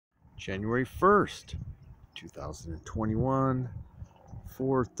January 1st, 2021,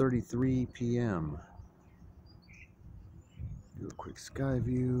 4:33 p.m. Do a quick sky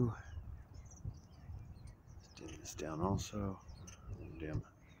view. Dim this down also. Dim.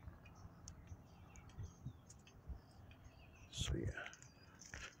 So yeah,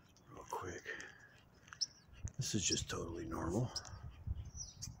 real quick. This is just totally normal.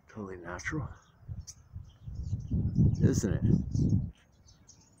 Totally natural. Isn't it?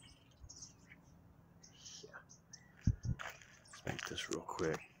 Yeah. Let's make this real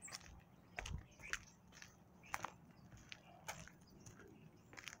quick.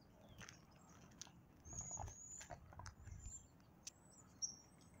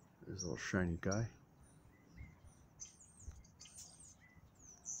 There's a little shiny guy.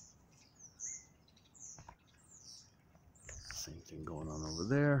 Same thing going on over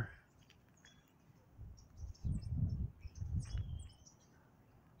there.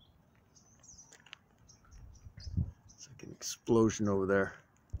 It's like an explosion over there.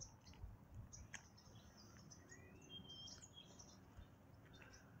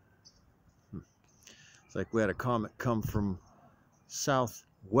 It's like we had a comet come from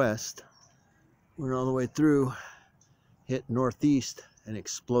southwest, went all the way through, hit northeast, and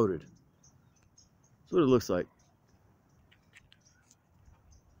exploded. That's what it looks like.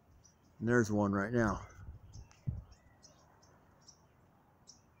 And there's one right now.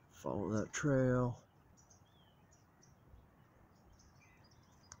 Follow that trail.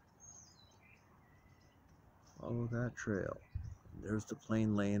 Follow that trail. And there's the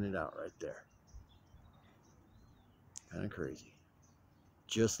plane laying it out right there. Kind of crazy.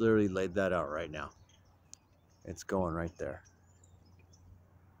 Just literally laid that out right now. It's going right there.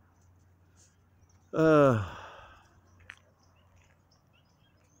 Yeah,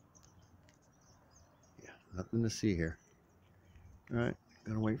 nothing to see here. All right,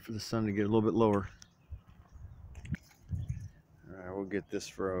 gonna wait for the sun to get a little bit lower. All right, we'll get this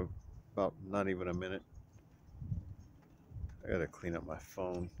for about not even a minute. I gotta clean up my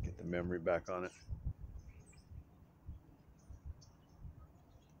phone, get the memory back on it.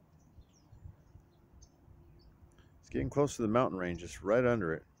 It's getting close to the mountain range, just right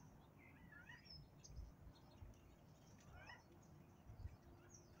under it.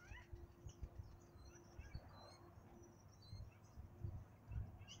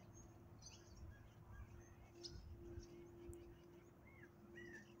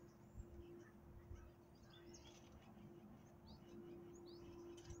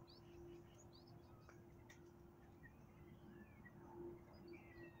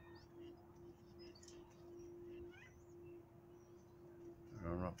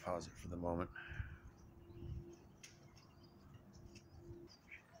 I'm gonna pause it for the moment.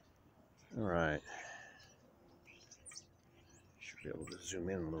 All right. Should be able to zoom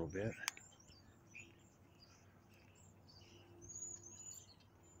in a little bit.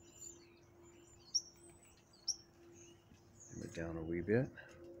 Dim it down a wee bit.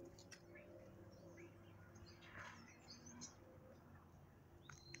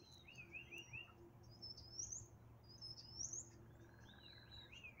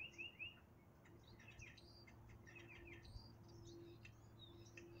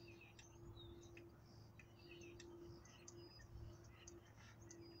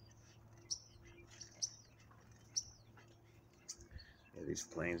 Yeah, these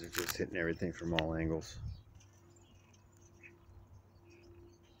planes are just hitting everything from all angles.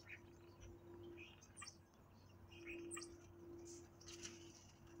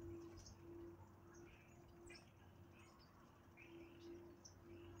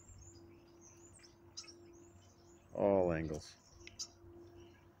 All angles.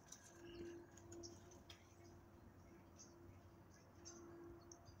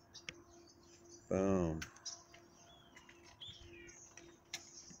 Boom.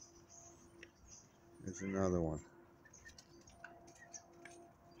 There's another one.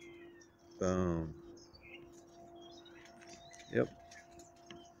 Boom. Yep.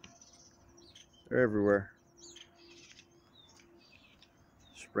 They're everywhere.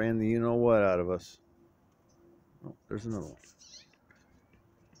 Spraying the you-know-what out of us. Oh, there's another one.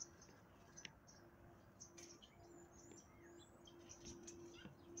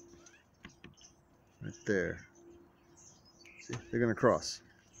 Right there. See, they're gonna cross.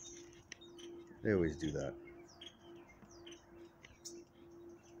 They always do that.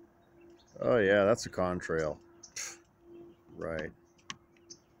 Oh yeah, that's a contrail. Right.